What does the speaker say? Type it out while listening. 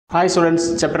Hi students,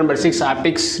 chapter number 6,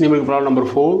 optics, numerical problem number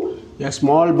 4. A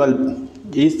small bulb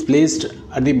is placed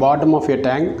at the bottom of a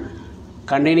tank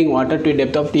containing water to a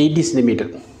depth of 80 cm.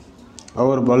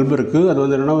 ஒரு bulb இருக்குது, அது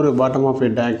வந்து என்னென்னா ஒரு bottom of ஏ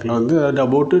டேங்க்கில் வந்து அது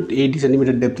about 80 cm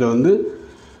டெப்த்தில் வந்து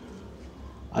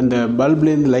அந்த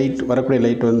பல்ப்லேருந்து லைட் வரக்கூடிய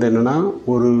லைட் வந்து என்னென்னா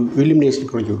ஒரு illumination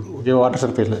கொடுக்கும். ஓகே, வாட்டர்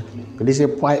சர்ஃபேஸில் it is a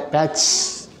batch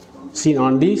seen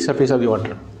on the surface of the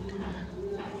water.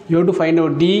 You have to find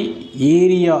out the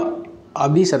area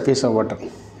of the surface of water.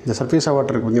 இந்த surface of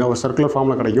water இருக்குது ஒரு circular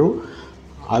ஃபார்மில் கிடைக்கும்,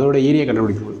 அதோட ஏரியா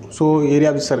கண்டுபிடிக்கணும். So area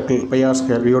of the circle by R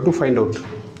square you have to find out.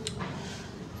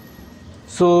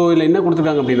 So இதில் என்ன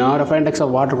கொடுத்துருக்காங்க அப்படின்னா referent Tex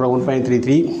of water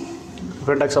 1.33,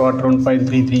 referent Tex of water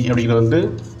 1.33 அப்படிங்கிறது வந்து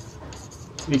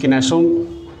we can assume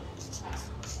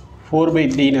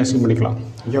 4/3 அசியூம் பண்ணிக்கலாம்.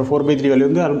 ஓகே, 4/3 வேல்யூ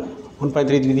வந்து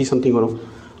 1.33 சம்திங் வரும்.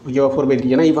 ஓகேவா,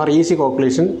 4/3 ஏன்னா இப்போ ஈஸி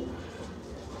கால்குலேஷன்.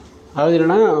 அதாவது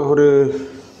என்னென்னா ஒரு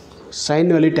சைன்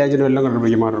வேல்யூ டேஞ்சன் வேல்யூலாம்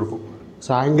கண்டுபிடிக்க மாதிரி இருக்கும். ஸோ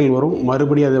ஆங்கிள் வரும்,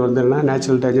 மறுபடியும் அது வந்து என்னென்னா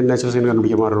நேச்சுரல் டேஞ்சன் நேச்சுரல் சைன்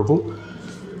கண்டுபிடிக்க மாதிரி இருக்கும்.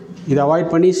 இதை அவாய்ட்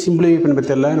பண்ணி சிம்பிளிஃபைட்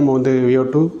மெத்தடில் நம்ம வந்து we have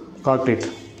to calculate.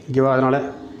 ஓகேவா, அதனால்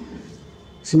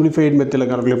சிம்பிளிஃபைட் மெத்தடில்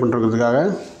கால்குலேட் பண்ணுறதுக்காக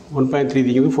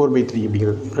 1.33 4/3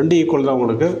 அப்படிங்கிறது ரெண்டு ஈக்குவல் தான்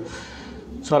உங்களுக்கு.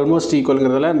 ஸோ ஆல்மோஸ்ட்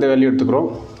ஈக்குவலுங்கிறதுல இந்த வேல்யூ எடுத்துக்கிறோம்.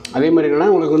 அதே மாதிரி என்னென்னா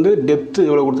உங்களுக்கு வந்து டெப்த்து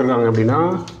எவ்வளோ கொடுத்துருக்காங்க அப்படின்னா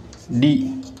D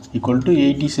equal to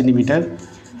 80 centimetre.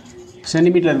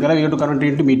 Centimetre இருக்கிற we have to convert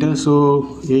into metre. So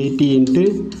 80 into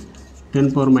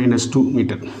 10⁻⁻2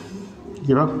 metre.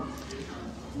 ஓகேவா,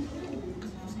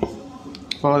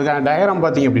 இப்போ அதுக்கான டயக்ராம்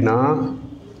பார்த்தீங்க அப்படின்னா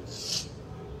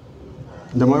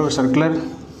இந்த மாதிரி ஒரு circular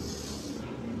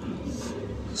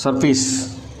surface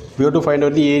we have to find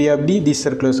out the area of this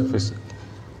circular surface.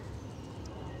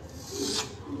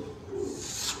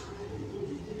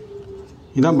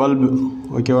 இதுதான் பல்பு.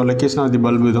 ஓகேவா, லொக்கேஷன் ஆஃப் தி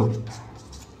பல்பு தான்.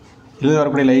 இதில்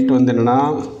வரக்கூடிய லைட் வந்து என்னென்னா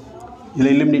இதில்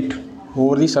illuminate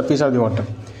over the surface of the water.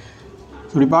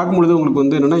 இப்படி பார்க்கும்பொழுது உங்களுக்கு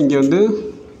வந்து என்னென்னா இங்கே வந்து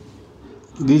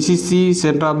this is the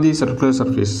center of the circular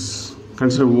surface.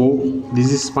 Consider O,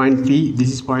 this is point P, this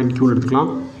is point Q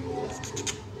எடுத்துக்கலாம்.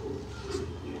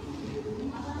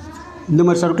 இந்த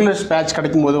மாதிரி சர்க்குலர் பேட்ச்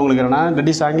கிடைக்கும் போது உங்களுக்கு என்னென்னா that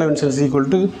is angle of incidence equal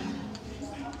to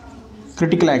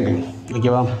critical angle.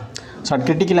 ஓகேவா, so at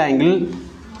critical angle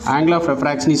angle of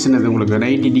refraction is என்னது உங்களுக்கு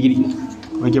 90 டிகிரி.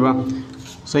 ஓகேவா,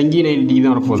 ஸோ இங்கேயும் 90 டிகிரி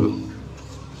தான் வரப்போகுது.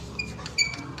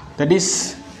 that is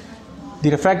the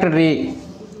refracted ray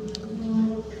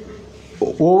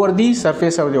over the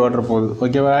surface of the water போகுது.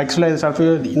 ஓகேவா, ஆக்சுவலாக இது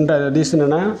சர்ஃபேஸ்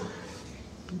என்னென்னா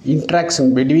interaction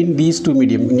between these two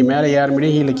medium. இங்கே மேலே ஏர்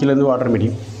மீடியம், கீழேருந்து வாட்டர்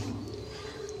மீடியம்.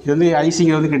 இது வந்து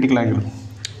ஐசிங்கிறது வந்து critical angle.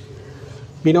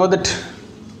 we know that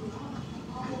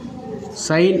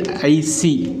sin IC,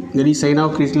 that is sin of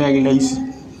critical angle IC,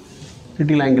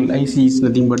 critical angle IC is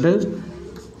nothing but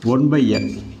 1/n,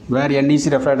 where n is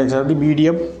refractive of the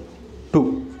medium 2.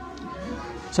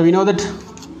 So we know that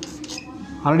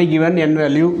already given n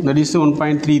value, that is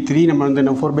 1.33. நம்ம வந்து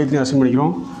 4/3 assign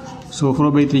பண்ணிக்கிறோம். So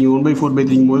 4/3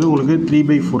 1/4/3 போது உங்களுக்கு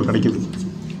 3/4 கிடைக்குது.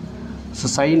 So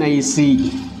sin IC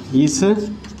is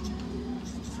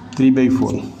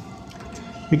 3/4.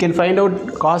 We can find out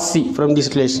cos C from this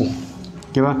relation.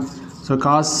 ஓகேவா, so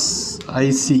cos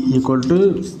IC equal to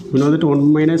we know that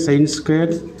 1 - sin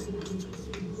square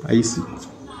IC.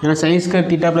 ஏன்னா sin square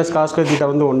theta plus cos square theta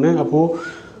வந்து 1. அப்போது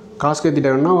cos square theta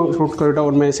வேணும்னா root square விட்டால்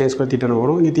 1 - sin square theta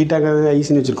வரும். இங்கே தீட்டாங்கிறது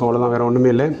ஐசின்னு வச்சுருக்கோம், அவ்வளோதான், வேறு ஒன்றுமே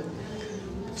இல்லை.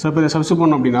 ஸோ இப்போ இதை சப்ஸ்டிட்யூட்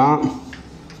பண்ணோம் அப்படின்னா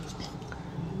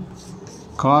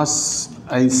cos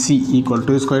IC equal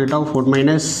to square root of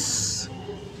 1 -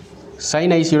 sin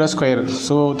IC யோட square.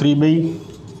 So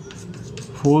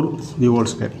 3/4 the whole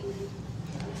square.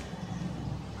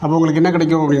 அப்போ உங்களுக்கு என்ன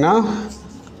கிடைக்கும் அப்படின்னா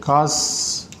cos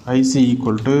IC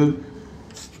equal to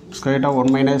square root of 1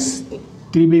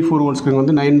 - 3/4 whole square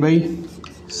வந்து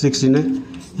 9/16.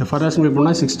 இந்த ஃபர்தர் சிம்பிள்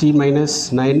பண்ணால் 16 -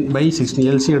 9/16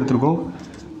 எல்சி எடுத்துருக்கோம்.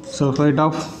 So square root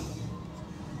of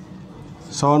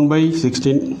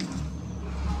 7/16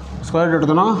 square root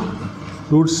எடுத்தோன்னா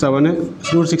 √7,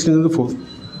 √16 வந்து 4.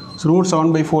 ஸோ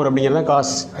 √7/4 அப்படிங்கிறது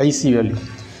காஸ் ஐசி வேல்யூ.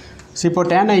 ஸோ இப்போ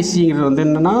tan ஐசிங்கிறது வந்து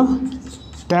என்னென்னா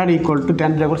tan equal to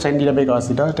tan = sin θ cos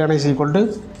θ, tan IC equal to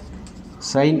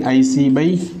sin IC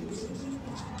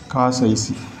cos IC.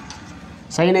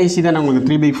 sin IC தான் உங்களுக்கு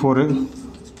 3/4,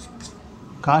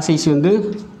 cos IC வந்து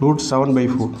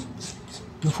 √7/4.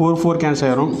 4 கேன்சல்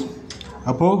ஆயிரும்.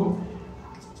 அப்போது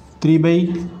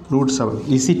 3/√7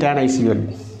 is tan IC value.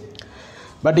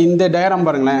 But இந்த டயக்ராம்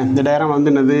பாருங்களேன், இந்த டயக்ராம் வந்து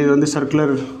என்னது, இது வந்து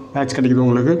சர்க்குலர் பேட்ச் கிடைக்குது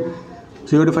உங்களுக்கு.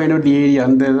 So you to find out area,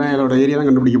 அந்த தான் இதோட ஏரியா தான்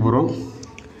கண்டுபிடிக்க போகிறோம்.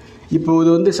 இப்போ இது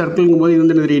வந்து சர்க்கிள்ங்கும் போது இது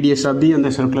வந்து ரேடியஸ் ஆஃப் தி அந்த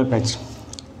சர்க்குலர் பேட்ச்.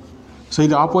 ஸோ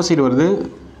இது ஆப்போசிட் வருது,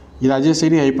 இது அட்ஜஸ்ட்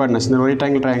சைடு ஹைபாட்னஸ். இந்த ரைட்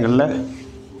ஆங்கிள் ட்ரையாங்கிளில்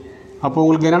அப்போ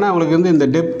உங்களுக்கு என்னென்னா உங்களுக்கு வந்து இந்த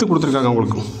டெப்த்து கொடுத்துருக்காங்க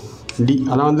உங்களுக்கு டி,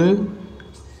 அதான் வந்து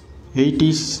 80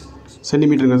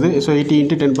 சென்டிமீட்டருங்கிறது. So 80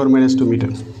 × 10⁻²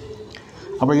 metre.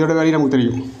 அப்போ இதோட வேல்யூ நமக்கு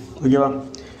தெரியும். ஓகேவா?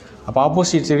 அப்போ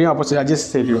ஆப்போசிட் தெரியும், ஆப்போசிட்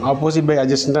அட்ஜஸ்ட் தெரியும். ஆப்போசிட் பை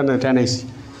அட்ஜஸ்ட் அந்த tan IC.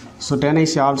 So tan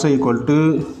IC also equal to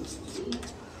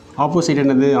opposite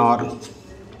என்னது ஆர்,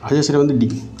 அட்ஜஸ்ட் வந்து D.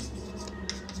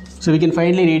 So we can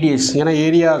finally radius. ஏன்னா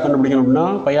ஏரியா கண்டுபிடிக்கணும் அப்படின்னா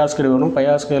πr² வேணும்.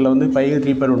 πr² வந்து π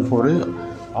 3/14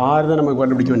 ஆர் தான் நமக்கு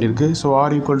கண்டுபிடிக்க வேண்டியிருக்கு. So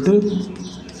R equal to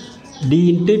D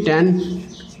 × tan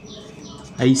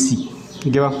IC.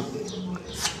 ஓகேவா?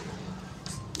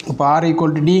 இப்போ ஆர்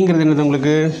ஈக்குவல் டு டிங்கிறது என்னது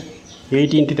உங்களுக்கு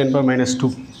 80 ×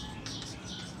 10⁻²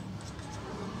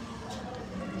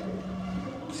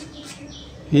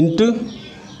 இன்ட்டு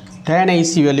tan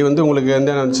IC வேல்யூ வந்து உங்களுக்கு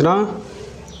வந்து என்ன வந்துச்சுன்னா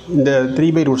இந்த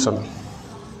 3/√7.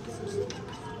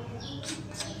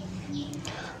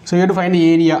 So you to find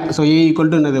area. So A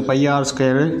equal to என்னது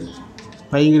πr²,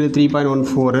 πங்கிறது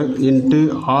 3.14 இன்ட்டு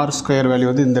r² வேல்யூ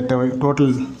வந்து இந்த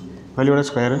டோட்டல் வேல்யூவோட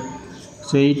ஸ்கொயரு.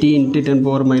 ஸோ 80 ×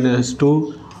 10⁻²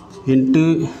 இன்ட்டு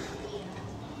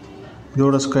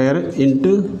இதோட ஸ்கொயர்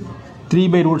இன்ட்டு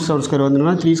 3/√7²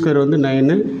 வந்துன்னா 3² வந்து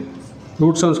 9,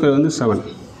 √7² வந்து 7,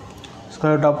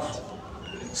 ஸ்கொயர் ஆஃப்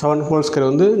 7 ஹோல் ஸ்கொயர்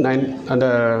வந்து 9, அந்த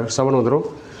 7 வந்துடும்.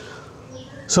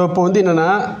 ஸோ இப்போ வந்து என்னென்னா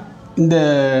இந்த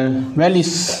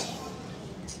வேல்யூஸ்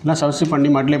எல்லாம் சப்ஸ்டிட் பண்ணி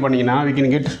மல்டிப்ளை பண்ணிங்கன்னா we can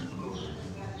get,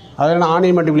 அதில் நான்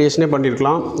ஆன்லைன் மல்டிப்ளிகேஷனே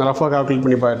பண்ணியிருக்கலாம். ரஃபாக கால்குலேட்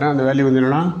பண்ணி பார்த்தேன். அந்த வேல்யூ வந்து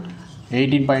என்னென்னா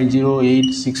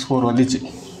 18.0864 வந்துச்சு.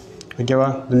 ஓகேவா?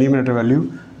 இந்த நியூமரேட்டர் வேல்யூ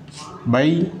பை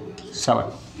 7.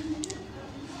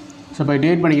 ஸோ இப்போ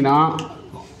டிவைட் பண்ணிங்கன்னா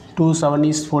 2 7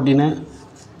 is 14,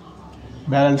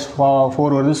 பேலன்ஸ்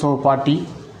 4 வருது. So 40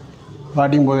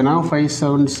 போதுன்னா 5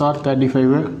 7s are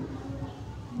 35,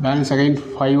 balance again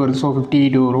 5 வருது. ஸோ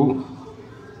 58 வரும்.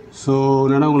 ஸோ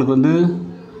என்னென்னா உங்களுக்கு வந்து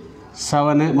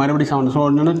 7 மறுபடியும் 7, ஸோ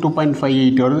என்னென்னா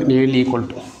 2.58 வருது. Nearly equal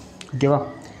to. ஓகேவா?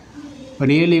 இப்போ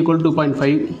நியர்லி ஈக்குவல்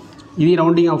 2.5. இதையும்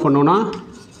ரவுண்டிங் ஆஃப் பண்ணோன்னா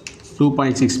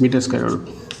 2.6 மீட்டர்² வரும்.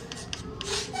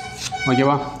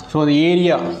 ஓகேவா? ஸோ அது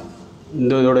ஏரியா,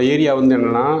 இதோட ஏரியா வந்து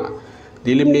என்னென்னா தி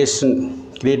elimination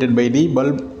created by the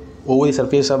bulb over the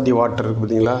surface of the water இருக்குது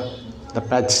பார்த்தீங்களா, த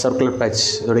பேட்ச், சர்க்குலர் பேட்ச்.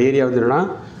 இதோட ஏரியா வந்து என்னென்னா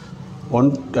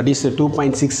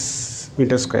 2.6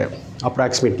 மீட்டர்²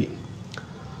 அப்ராக்சிமேட்லி.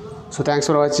 ஸோ தேங்க்ஸ்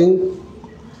ஃபார் வாட்சிங்.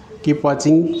 கீப்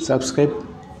வாட்சிங், சப்ஸ்கிரைப்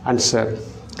அண்ட் ஷேர்.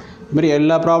 இதுமாதிரி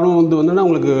எல்லா ப்ராப்ளமும் வந்துன்னா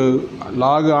உங்களுக்கு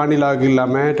ஆணி லாக்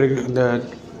இல்லாமல் இந்த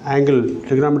ஆங்கிள்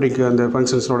ட்ரிகனாமெட்ரிக் அந்த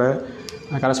ஃபங்க்ஷன்ஸோட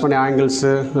கரஸ்பாண்டிங்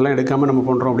ஆங்கிள்ஸு இதெல்லாம் எடுக்காமல் நம்ம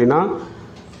பண்ணுறோம் அப்படின்னா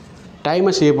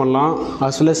டைமை சேவ் பண்ணலாம்.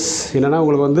 அஸ் வெல் அஸ் என்னென்னா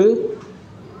உங்களுக்கு வந்து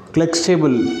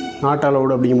ஃப்ளெக்சிபிள் நாட்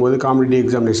அலவுட் அப்படிங்கும்போது காம்படிட்டிவ்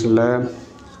எக்ஸாமினேஷனில்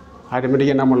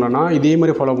ஆட்டோமேட்டிக்காக என்ன பண்ணலான்னா இதே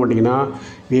மாதிரி ஃபாலோ பண்ணிங்கன்னா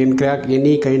we can crack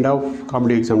any kind of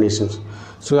competitive examinations.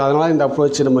 So அதனால் இந்த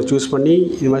அப்ரோச் நம்ம சூஸ் பண்ணி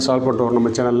இது மாதிரி சால்வ் பண்ணுறோம்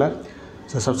நம்ம சேனலில்.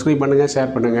 ஸோ சப்ஸ்கிரைப் பண்ணுங்கள்,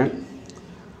 ஷேர் பண்ணுங்கள்.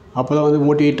 அப்போ தான் வந்து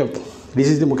motivate,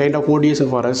 this is the kind of motivation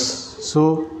for us. So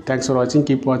thanks for வாட்சிங்.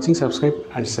 கீப் வாட்சிங், சப்ஸ்கிரைப்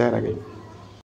அண்ட் ஷேர் அகைன்.